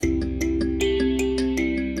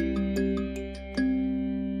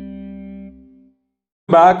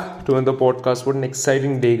Back to another podcast. What an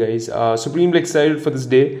exciting day, guys! Supremely excited for this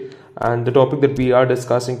day and the topic that we are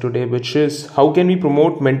discussing today, which is how can we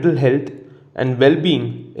promote mental health and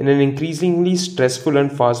well-being in an increasingly stressful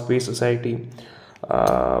and fast-paced society.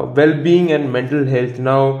 Well-being and mental health.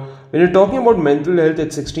 Now, when you're talking about mental health,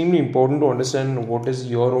 it's extremely important to understand what is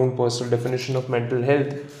your own personal definition of mental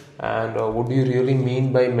health and what do you really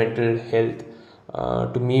mean by mental health.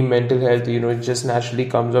 To me, mental health, it just naturally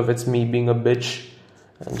comes off. It's me being a bitch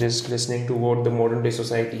and just listening to what the modern day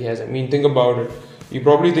society has. I mean, think about it. You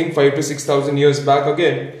probably think 5 to 6,000 years back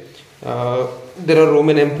again. There are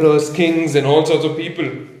Roman emperors, kings, and all sorts of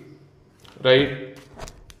people, right?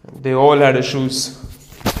 They all had issues.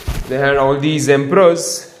 They had all these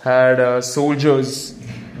emperors, had soldiers,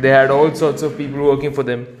 they had all sorts of people working for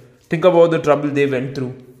them. Think about the trouble they went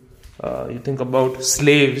through. You think about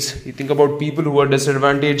slaves, you think about people who are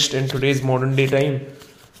disadvantaged in today's modern day time.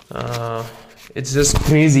 It's just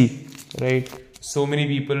crazy, right? So many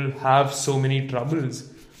people have so many troubles.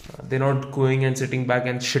 They're not going and sitting back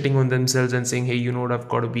and shitting on themselves and saying, hey, you know what, I've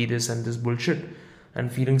got to be this and this bullshit, and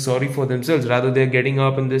feeling sorry for themselves. Rather, they're getting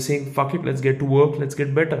up and they're saying, fuck it, let's get to work, let's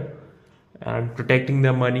get better. And protecting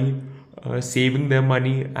their money, saving their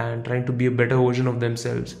money, and trying to be a better version of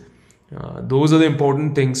themselves. Those are the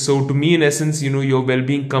important things. So to me, in essence, your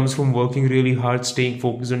well-being comes from working really hard, staying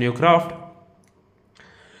focused on your craft,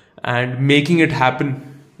 and making it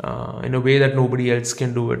happen in a way that nobody else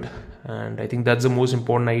can do it. And I think that's the most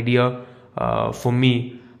important idea for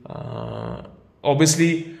me.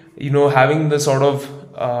 Obviously, having the sort of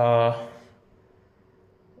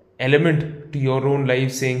element to your own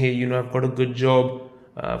life saying, hey, I've got a good job,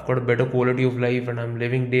 I've got a better quality of life, and I'm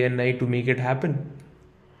living day and night to make it happen.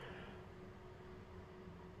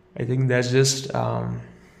 I think that's just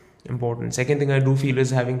important. Second thing I do feel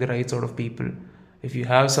is having the right sort of people. If you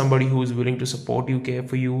have somebody who is willing to support you, care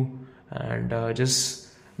for you, and just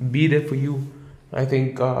be there for you, I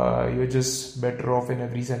think you're just better off in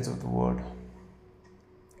every sense of the word.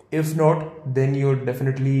 If not, then you're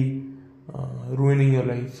definitely ruining your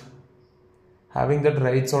life. Having that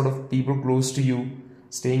right sort of people close to you,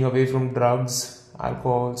 staying away from drugs,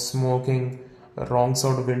 alcohol, smoking, wrong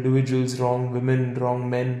sort of individuals, wrong women, wrong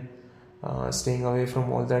men, staying away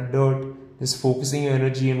from all that dirt, just focusing your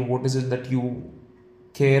energy on what is it that you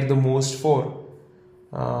care the most for.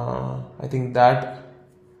 I think that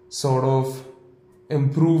sort of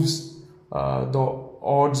improves the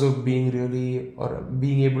odds of being really or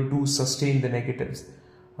being able to sustain the negatives.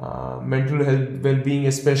 Mental health, well-being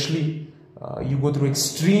especially, you go through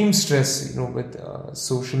extreme stress, with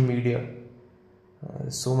social media.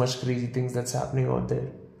 So much crazy things that's happening out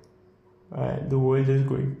there. The world is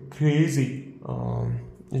going crazy.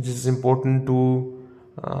 It is important to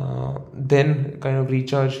then kind of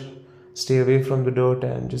recharge, stay away from the dirt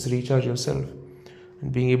and just recharge yourself.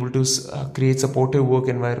 And being able to create supportive work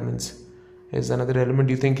environments is another element.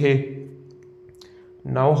 You think, hey,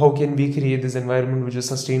 now how can we create this environment which is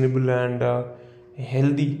sustainable and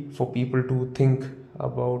healthy for people to think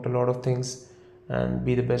about a lot of things and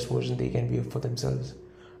be the best version they can be for themselves.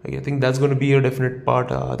 I think that's going to be a definite part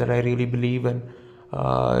that I really believe in.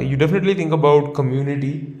 You definitely think about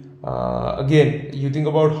community. Again, you think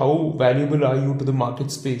about how valuable are you to the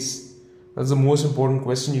market space. That's the most important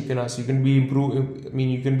question you can ask. You can be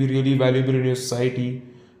you can be really valuable in your society,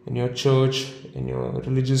 in your church, in your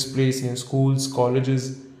religious place, in your schools,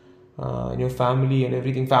 colleges, in your family and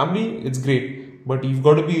everything. Family, it's great, but you've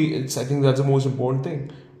got to be. I think that's the most important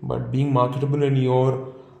thing. But being marketable in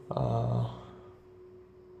your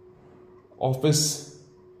office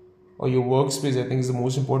or your workspace, I think is the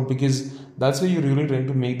most important, because that's where you're really trying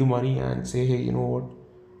to make the money and say, hey, you know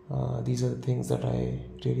what, these are the things that I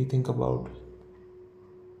really think about,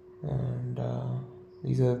 and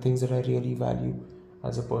these are the things that I really value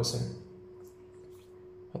as a person.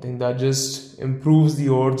 I think that just improves the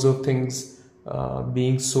odds of things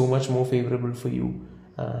being so much more favorable for you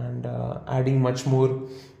and adding much more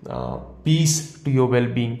peace to your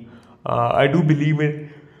well-being. I do believe in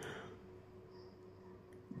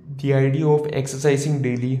the idea of exercising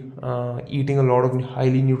daily, eating a lot of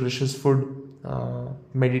highly nutritious food,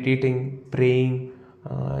 meditating, praying,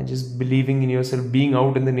 just believing in yourself, being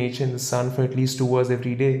out in the nature, in the sun for at least 2 hours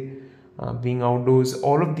every day, being outdoors.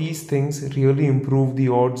 All of these things really improve the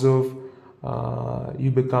odds of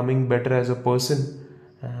you becoming better as a person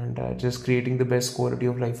and just creating the best quality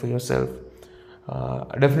of life for yourself.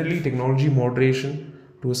 Definitely technology moderation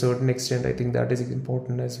to a certain extent. I think that is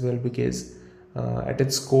important as well, because at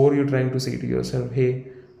its core you're trying to say to yourself, hey,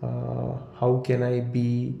 how can I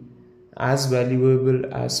be as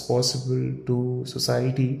valuable as possible to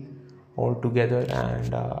society all together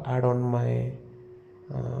and add on my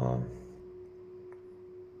uh,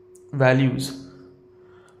 values.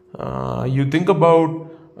 You think about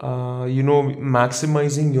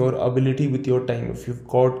maximizing your ability with your time. If you've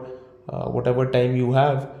got whatever time you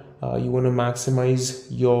have, you want to maximize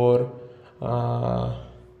your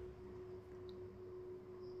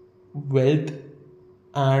wealth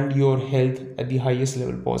and your health at the highest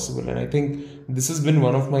level possible. And I think this has been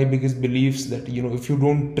one of my biggest beliefs, that if you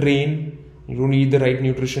don't train, you don't eat the right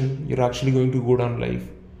nutrition, you're actually going to go down life.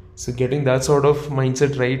 So getting that sort of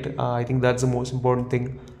mindset right, I think that's the most important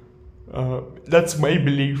thing. That's my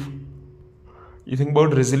belief. You think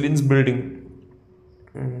about resilience building,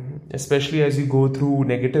 especially as you go through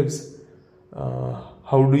negatives.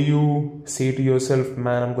 How do you say to yourself,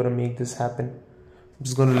 man, I'm going to make this happen. I'm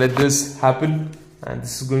just going to let this happen, and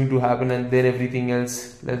this is going to happen, and then everything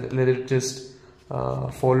else, let it just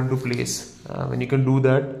fall into place. When you can do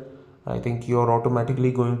that, I think you're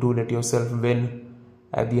automatically going to let yourself win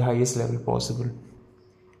at the highest level possible.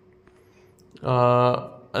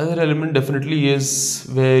 Another element definitely is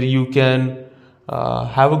where you can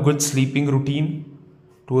have a good sleeping routine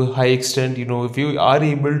to a high extent. If you are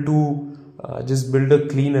able to just build a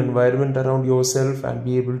clean environment around yourself and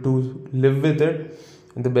be able to live with it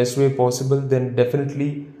in the best way possible, then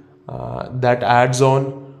definitely that adds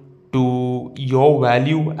on to your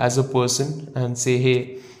value as a person, and say,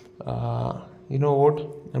 hey, you know what,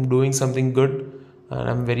 I'm doing something good and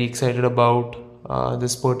I'm very excited about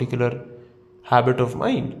this particular habit of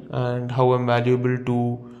mine and how I'm valuable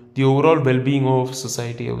to the overall well-being of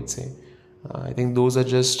society, I would say. I think those are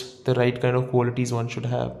just the right kind of qualities one should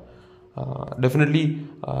have. Definitely,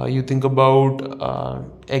 you think about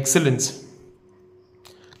excellence.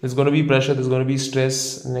 There's going to be pressure, there's going to be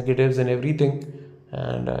stress, negatives and everything,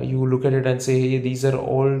 and you look at it and say, hey, these are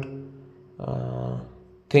all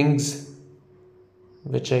things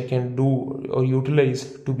which I can do or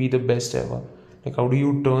utilize to be the best ever. Like, how do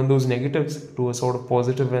you turn those negatives to a sort of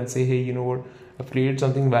positive and say, hey, you know what, I've created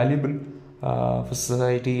something valuable for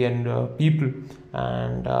society and people,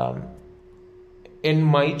 and in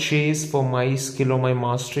my chase for my skill or my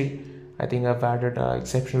mastery, I think I've added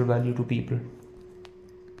exceptional value to people.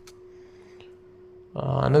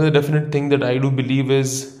 Another definite thing that I do believe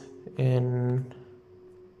is in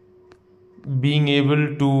being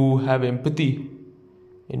able to have empathy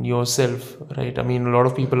in yourself, right? I mean, a lot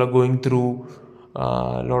of people are going through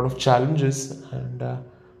a lot of challenges, and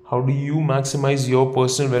how do you maximize your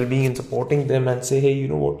personal well-being in supporting them and say, hey, you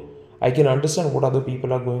know what, I can understand what other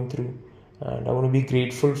people are going through, and I want to be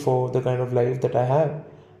grateful for the kind of life that I have,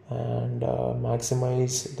 and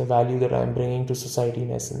maximize the value that I'm bringing to society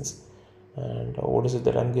in essence, and what is it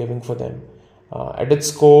that I'm giving for them. At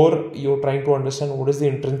its core, you're trying to understand what is the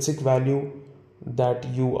intrinsic value that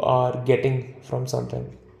you are getting from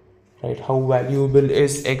something, right? How valuable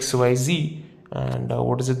is XYZ, and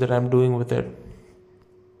what is it that I'm doing with it?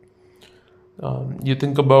 You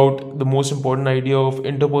think about the most important idea of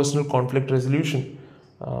interpersonal conflict resolution.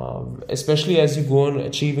 Especially as you go on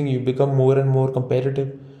achieving, you become more and more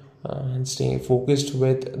competitive and staying focused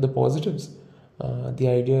with the positives. The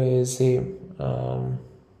idea is, say,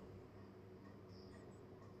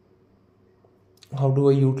 how do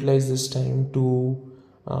I utilize this time to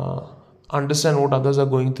understand what others are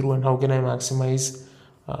going through, and how can I maximize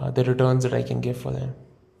the returns that I can give for them.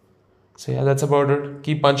 So yeah, that's about it.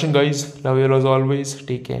 Keep punching, guys. Love you all as always.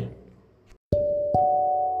 Take care.